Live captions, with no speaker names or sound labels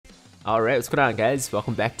Alright, what's going on guys?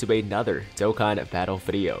 Welcome back to another Dokkan battle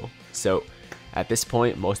video. So, at this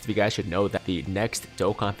point, most of you guys should know that the next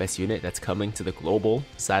Dokkan Fest unit that's coming to the global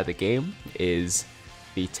side of the game is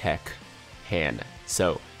the TEQ Pan.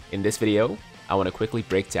 So, in this video, I want to quickly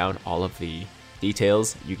break down all of the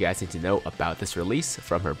details you guys need to know about this release,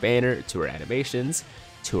 from her banner, to her animations,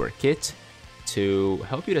 to her kit, to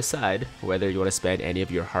help you decide whether you want to spend any of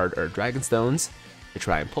your hard-earned Dragon Stones to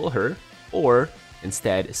try and pull her, or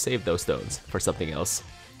instead save those stones for something else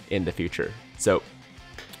in the future. So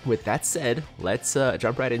with that said, let's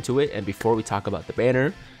jump right into it, and before we talk about the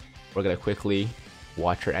banner, we're gonna quickly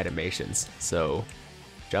watch her animations. So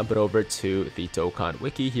jump it over to the Dokkan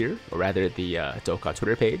wiki here, or rather the Dokkan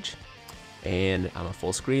Twitter page, and I'm gonna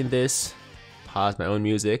full screen this, pause my own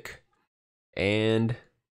music, and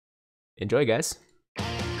enjoy guys.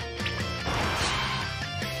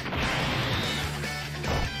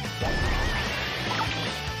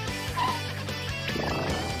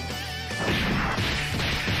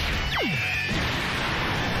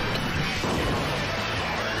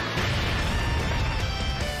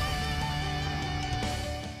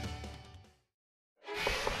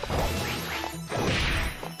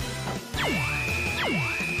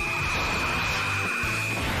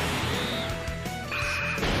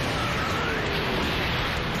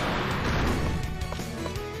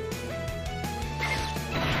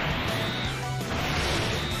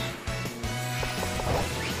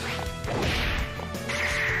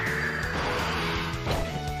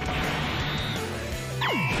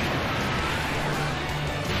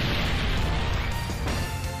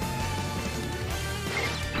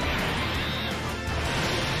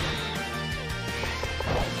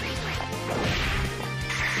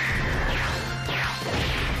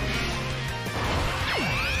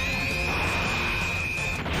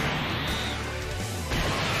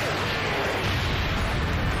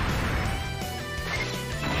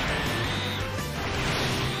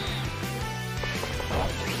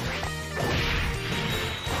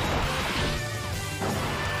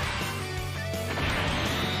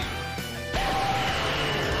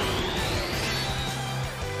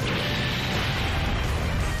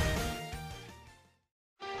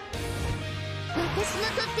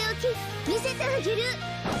 見せてあげる。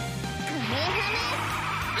カメハメ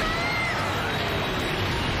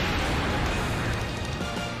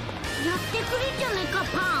やってくれんじゃねえか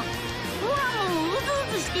パン。ほらもううず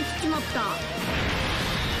うずしてきちまった。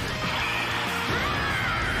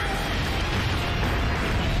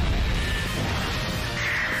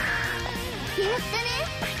やったね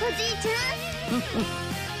おじいちゃん。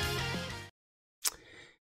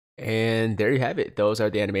And there you have it. Those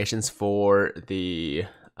are the animations for the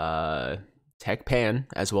TEQ Pan,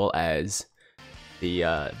 as well as the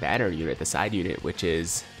banner unit, the side unit, which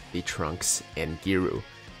is the Trunks and Giru.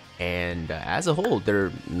 And as a whole,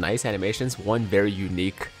 they're nice animations. One very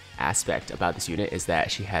unique aspect about this unit is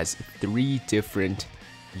that she has 3 different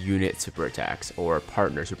unit super attacks, or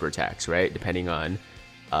partner super attacks, right? Depending on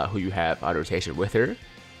who you have on rotation with her.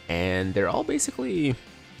 And they're all basically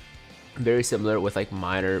very similar with like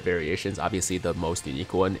minor variations. Obviously the most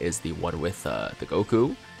unique one is the one with the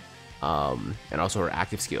Goku, and also her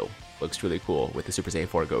active skill looks really cool with the Super Saiyan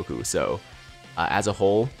 4 Goku. So as a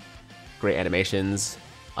whole, great animations.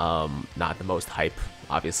 Not the most hype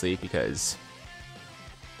obviously because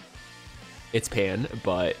it's Pan,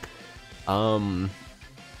 but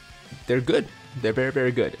they're good. They're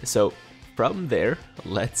very good. So from there,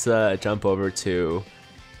 let's jump over to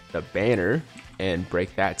the banner and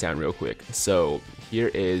break that down real quick. So here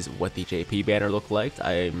is what the JP banner looked like.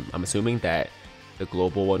 I'm assuming that the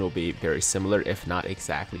global one will be very similar, if not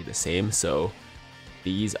exactly the same. So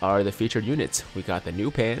these are the featured units. We got the new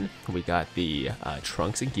Pan, we got the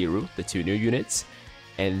Trunks and Giru, the 2 new units,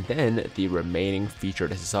 and then the remaining featured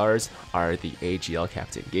SSRs are the AGL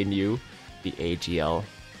Captain Ginyu, the AGL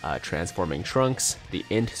Transforming Trunks, the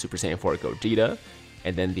INT Super Saiyan 4 Gogeta,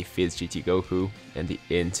 and then the Fizz GT Goku, and the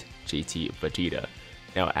INT GT Vegeta.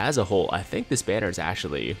 Now, as a whole, I think this banner is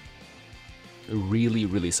actually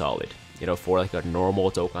really solid. You know, for like a normal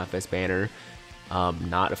Dokkan Fest banner,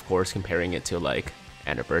 not of course comparing it to like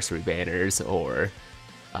anniversary banners or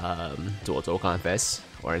dual Dokkan Fest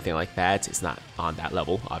or anything like that. It's not on that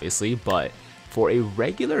level, obviously, but for a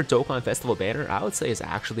regular Dokkan Festival banner, I would say is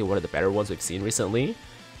actually one of the better ones we've seen recently.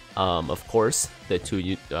 Of course, the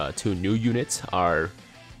two new units are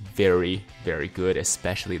very good,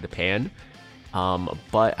 especially the Pan.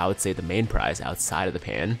 But I would say the main prize outside of the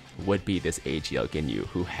Pan would be this AGL Ginyu,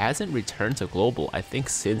 who hasn't returned to global, I think,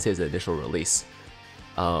 since his initial release.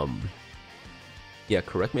 Yeah,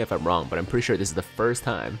 correct me if I'm wrong, but I'm pretty sure this is the first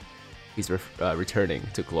time he's returning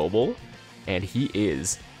to Global, and he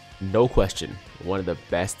is, no question, one of the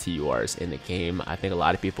best TURs in the game. I think a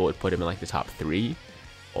lot of people would put him in like the top 3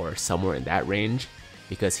 or somewhere in that range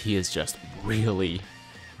because he is just really,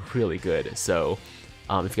 really good. So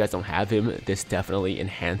if you guys don't have him, this definitely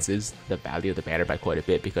enhances the value of the banner by quite a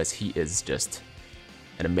bit because he is just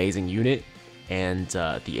an amazing unit. And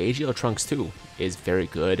the AGL Trunks too is very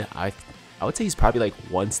good. I would say he's probably like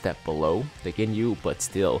one step below the Ginyu, but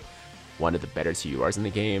still one of the better TURs in the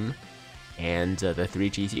game. And the 3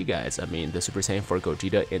 GT guys, I mean, the Super Saiyan 4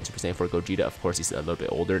 Gogeta and Super Saiyan 4 Gogeta, of course, he's a little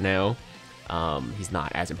bit older now. He's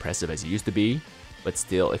not as impressive as he used to be, but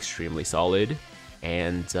still extremely solid.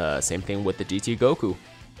 And same thing with the GT Goku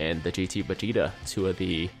and the GT Vegeta, 2 of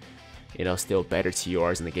the, you know, still better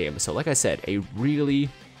TURs in the game. So like I said, a really,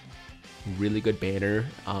 really good banner.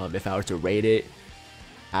 If I were to rate it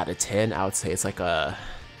out of 10, I would say it's like a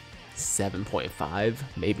 7.5,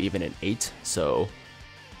 maybe even an 8. So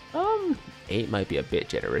 8 might be a bit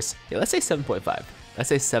generous. Yeah, let's say 7.5. Let's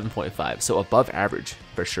say 7.5. So above average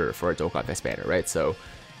for sure for a Dokkan Fest banner, right? So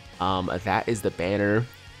that is the banner.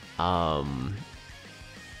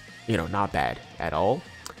 You know, not bad at all.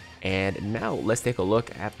 And now let's take a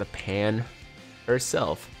look at the Pan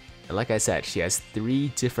herself. And like I said, she has 3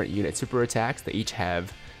 different unit super attacks. They each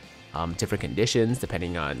have different conditions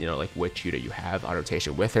depending on, you know, like which unit you have on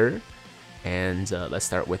rotation with her. And let's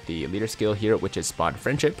start with the leader skill here, which is Bond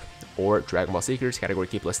Friendship or Dragon Ball Seekers, category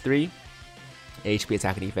key +3. HP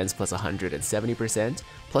attack and defense plus 170%,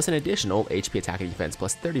 plus an additional HP attack and defense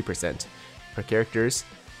plus 30% for characters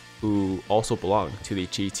who also belong to the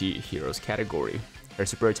GT Heroes category. Her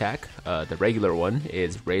super attack, the regular one,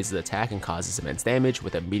 is raises attack and causes immense damage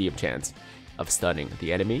with a medium chance of stunning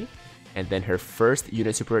the enemy. And then her first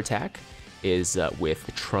unit super attack is with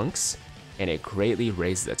Trunks, and it greatly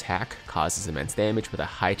raises attack, causes immense damage with a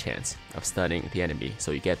high chance of stunning the enemy.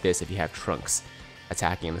 So you get this if you have Trunks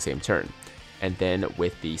attacking in the same turn. And then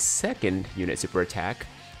with the second unit super attack,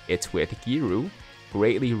 it's with Giru,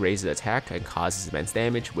 greatly raises attack and causes immense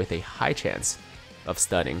damage with a high chance of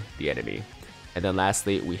stunning the enemy. And then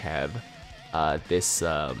lastly, we have this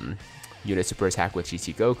unit super attack with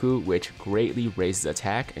GT Goku, which greatly raises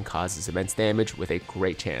attack and causes immense damage with a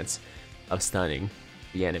great chance of stunning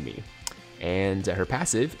the enemy. And her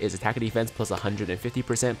passive is attack and defense plus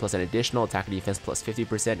 150% plus an additional attack and defense plus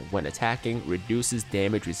 50% when attacking, reduces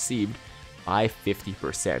damage received by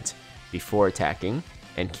 50% before attacking,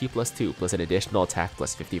 and key +2 plus an additional attack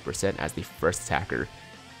plus 50% as the first attacker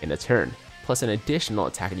in a turn, plus an additional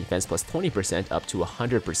attack and defense plus 20% up to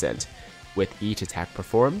 100% with each attack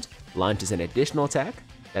performed. Launches an additional attack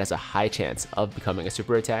that has a high chance of becoming a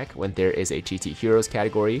super attack when there is a GT Heroes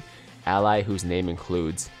category ally whose name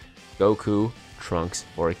includes Goku, Trunks,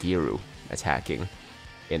 or Giru attacking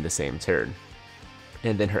in the same turn.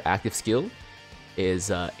 And then her active skill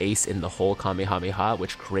is Ace in the Hole Kamehameha,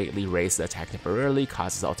 which greatly raises the attack temporarily,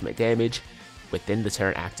 causes ultimate damage within the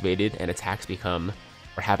turn activated, and attacks become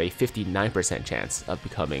or have a 59% chance of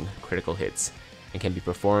becoming critical hits, and can be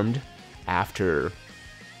performed after,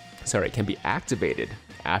 can be activated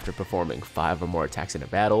after performing 5 or more attacks in a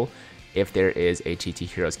battle if there is a GT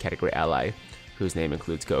Heroes category ally whose name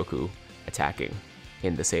includes Goku attacking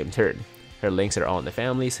in the same turn. Her links are all in the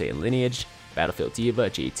family, Saiyan Lineage, Battlefield Diva,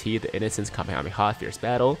 GT, The Innocence, Kamehameha, Fierce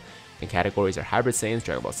Battle, and categories are Hybrid Saiyans,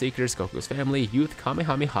 Dragon Ball Seekers, Goku's Family, Youth,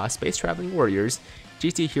 Kamehameha, Space Traveling Warriors,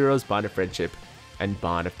 GT Heroes, Bond of Friendship, and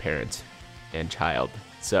Bond of Parent and Child.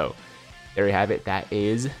 So, there you have it. That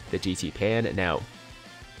is the GT Pan. Now,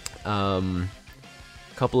 a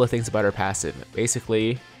couple of things about her passive.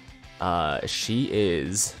 Basically, she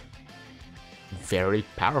is very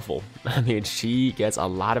powerful. I mean, she gets a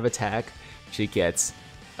lot of attack, she gets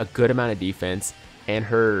a good amount of defense, and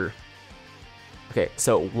her... Okay,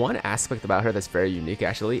 so one aspect about her that's very unique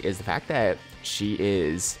actually is the fact that she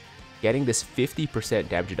is getting this 50%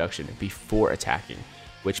 damage reduction before attacking,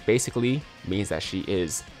 which basically means that she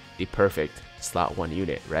is the perfect slot 1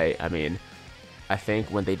 unit, right? I mean, I think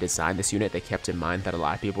when they designed this unit, they kept in mind that a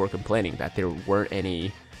lot of people were complaining that there weren't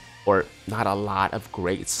any, or not a lot of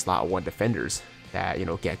great slot 1 defenders that, you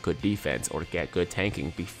know, get good defense or get good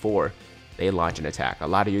tanking before they launch an attack. A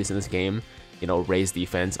lot of units in this game, you know, raise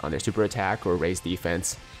defense on their super attack or raise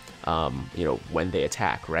defense, you know, when they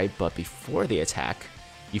attack, right? But before they attack,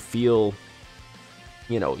 you feel,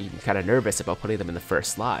 you know, kind of nervous about putting them in the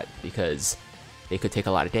first slot because they could take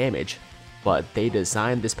a lot of damage. But they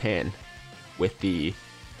designed this Pan with the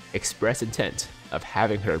express intent of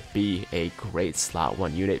having her be a great slot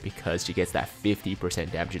 1 unit because she gets that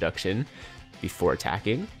 50% damage reduction before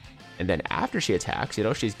attacking. And then after she attacks, you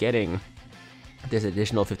know, she's getting There's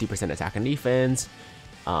additional 50% attack and defense.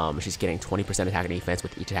 She's getting 20% attack and defense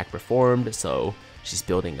with each attack performed, so she's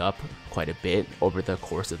building up quite a bit over the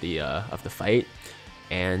course of the fight.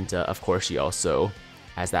 And of course, she also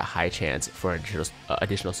has that high chance for an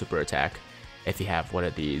additional super attack if you have one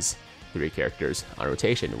of these 3 characters on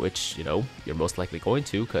rotation, which, you know, you're most likely going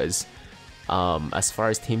to, because as far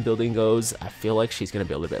as team building goes, I feel like she's going to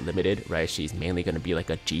be a little bit limited, right? She's mainly going to be like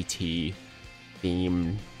a GT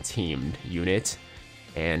teamed unit,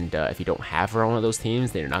 and if you don't have her on one of those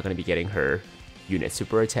teams, then you're not going to be getting her unit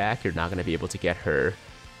super attack. You're not going to be able to get her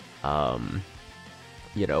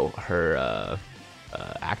you know, her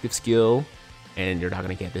active skill, and you're not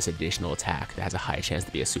going to get this additional attack that has a high chance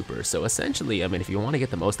to be a super. So essentially, I mean, if you want to get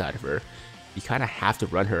the most out of her, you kind of have to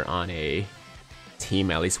run her on a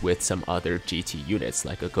team, at least with some other GT units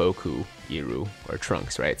like a Goku, Iru, or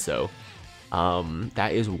Trunks, right? So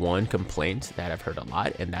that is one complaint that I've heard a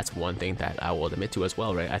lot, and that's one thing that I will admit to as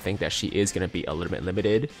well, right? I think that she is going to be a little bit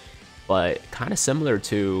limited, but kind of similar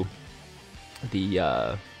to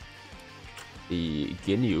the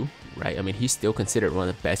Ginyu, right? I mean, he's still considered one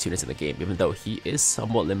of the best units in the game, even though he is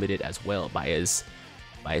somewhat limited as well by his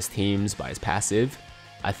teams, by his passive.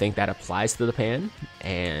 I think that applies to the Pan,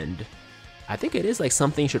 and I think it is like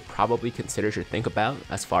something you should probably consider, should think about,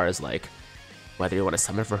 as far as like whether you want to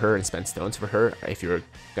summon for her and spend stones for her, or if you're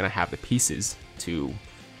gonna have the pieces to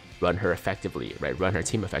run her effectively, right? Run her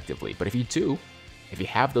team effectively. But if you do, if you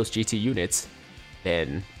have those GT units,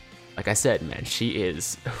 then like I said, man, she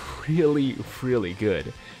is really, really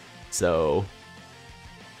good. So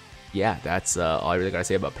yeah, that's all I really gotta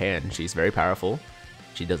say about Pan. She's very powerful.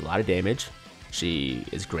 She does a lot of damage. She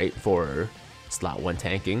is great for slot 1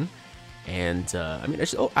 tanking, and I mean,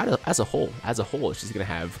 as a whole, she's gonna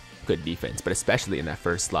have good defense. But especially in that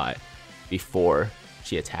first slot, before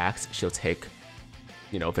she attacks, she'll take,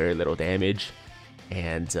 you know, very little damage,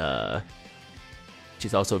 and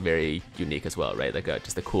she's also very unique as well, right? Like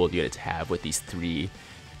just a cool unit to have with these 3,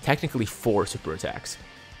 technically 4 super attacks.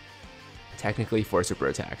 Technically 4 super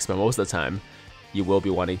attacks, but most of the time, you will be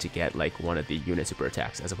wanting to get like one of the unit super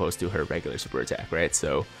attacks as opposed to her regular super attack, right?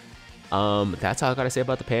 So that's all I gotta say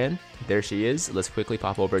about the Pan. There she is. Let's quickly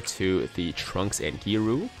pop over to the Trunks and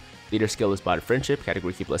Giru. Leader skill is Bond Friendship,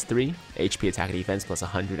 category key +3, HP attack and defense plus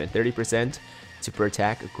 130%. Super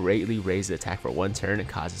attack greatly raises attack for 1 turn and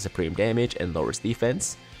causes supreme damage and lowers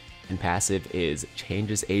defense. And passive is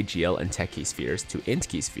changes AGL and tech key spheres to int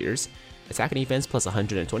key spheres. Attack and defense plus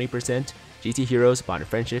 120%. GT Heroes, Bond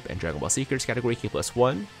Friendship, and Dragon Ball Seekers category key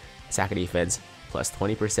 +1. Attack and defense plus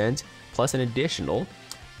 20%, plus an additional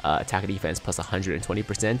attack and defense plus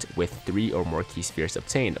 120% with 3 or more key spheres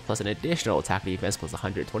obtained, plus an additional attack and defense plus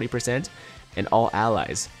 120%, and all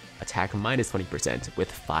allies attack minus 20%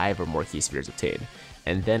 with 5 or more key spheres obtained.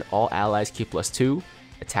 And then all allies key +2,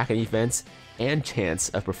 attack and defense, and chance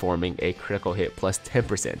of performing a critical hit plus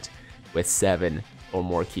 10% with 7 or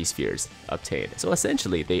more key spheres obtained. So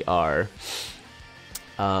essentially they are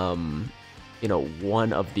you know,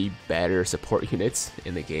 one of the better support units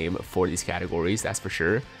in the game for these categories, that's for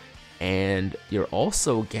sure. And you're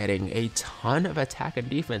also getting a ton of attack and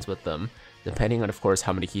defense with them, depending on, of course,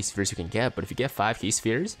 how many key spheres you can get. But if you get 5 key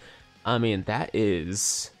spheres, I mean, that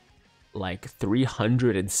is like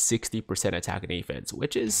 360% attack and defense,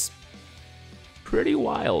 which is pretty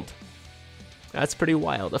wild. That's pretty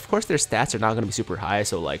wild. Of course, their stats are not going to be super high,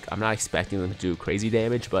 so like I'm not expecting them to do crazy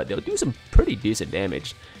damage, but they'll do some pretty decent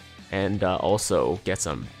damage, and also get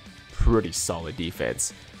some pretty solid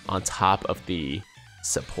defense on top of the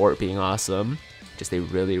support being awesome. Just a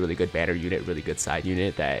really, really good banner unit, really good side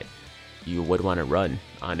unit that you would want to run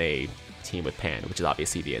on a team with Pan, which is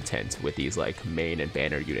obviously the intent with these like main and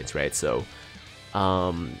banner units, right? So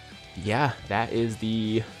yeah, that is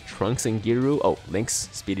the Trunks and Giru. Oh, Link's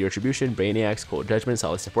Speedy Retribution, Brainiacs, Cold Judgment,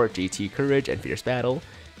 Solid Support, GT Courage, and Fierce Battle.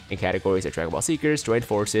 In categories are Dragon Ball Seekers, Joint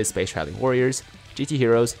Forces, Space Traveling Warriors, GT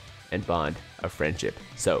Heroes, and Bond of Friendship.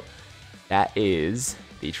 So that is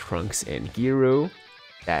the Trunks and Giru.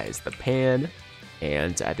 That is the Pan.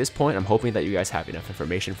 And at this point, I'm hoping that you guys have enough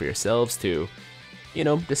information for yourselves to, you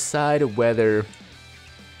know, decide whether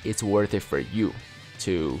it's worth it for you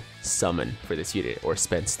to summon for this unit or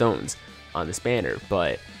spend stones on this banner.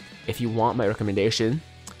 But if you want my recommendation,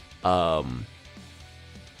 I'm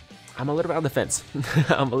a little bit on the fence.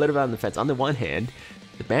 I'm a little bit on the fence. On the one hand,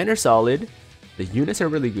 the banner's solid, the units are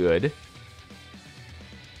really good,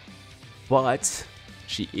 but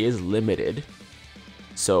she is limited.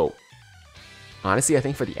 So honestly, I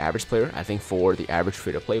think for the average player, I think for the average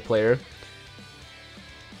free-to-play player,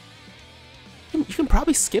 you can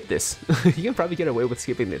probably skip this. You can probably get away with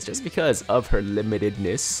skipping this just because of her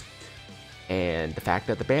limitedness and the fact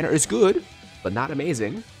that the banner is good, but not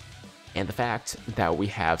amazing, and the fact that we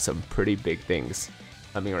have some pretty big things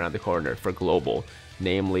coming around the corner for global.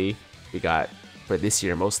 Namely, we got, for this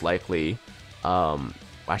year, most likely,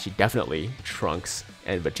 actually definitely, Trunks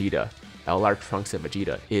and Vegeta. LR Trunks and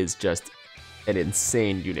Vegeta is just an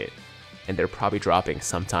insane unit, and they're probably dropping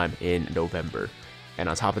sometime in November. And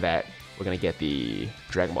on top of that, we're gonna get the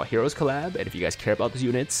Dragon Ball Heroes collab, and if you guys care about those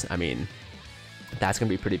units, I mean, that's gonna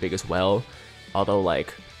be pretty big as well. Although,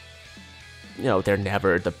 like, you know, they're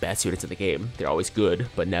never the best units in the game. They're always good,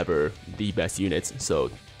 but never the best units,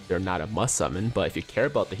 so they're not a must summon. But if you care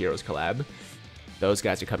about the Heroes collab, those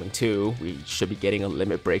guys are coming too. We should be getting a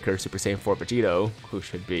Limit Breaker Super Saiyan 4 Vegito, who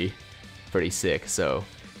should be pretty sick, so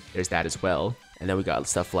there's that as well. And then we got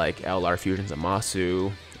stuff like LR Fusion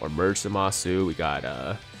Zamasu, or Merge Zamasu. We got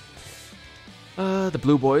the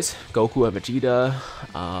Blue Boys, Goku and Vegeta,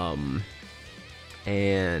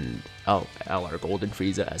 and LR Golden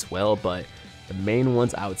Frieza as well. But the main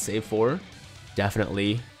ones I would say for,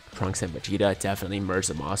 definitely Trunks and Vegeta, definitely Merge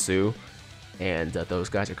Zamasu, and those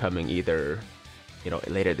guys are coming either, you know,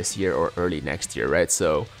 later this year or early next year, right?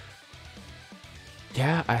 So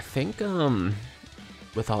yeah, I think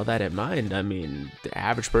with all that in mind, I mean, the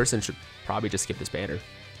average person should probably just skip this banner,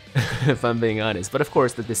 if I'm being honest. But of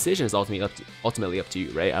course, the decision is ultimately up to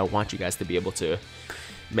you, right? I want you guys to be able to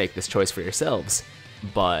make this choice for yourselves,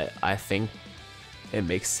 but I think it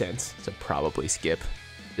makes sense to probably skip,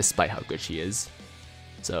 despite how good she is.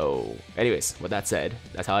 So anyways, with that said,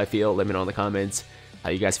 that's how I feel. Let me know in the comments how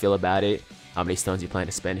you guys feel about it, how many stones you plan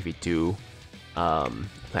to spend if you do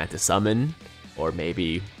plan to summon, or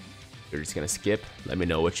maybe you're just gonna skip. Let me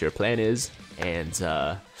know what your plan is, and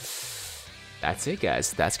that's it,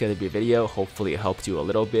 guys. That's gonna be a video. Hopefully it helped you a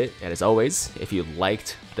little bit, and as always, if you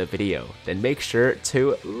liked the video, then make sure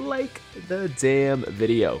to like the damn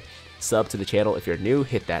video. Sub to the channel if you're new,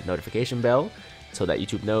 hit that notification bell so that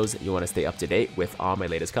YouTube knows you want to stay up to date with all my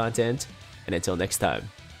latest content. And until next time,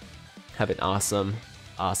 have an awesome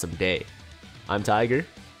day. I'm Tiger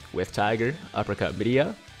with Tiger Uppercut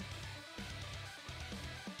Media,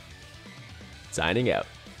 signing out.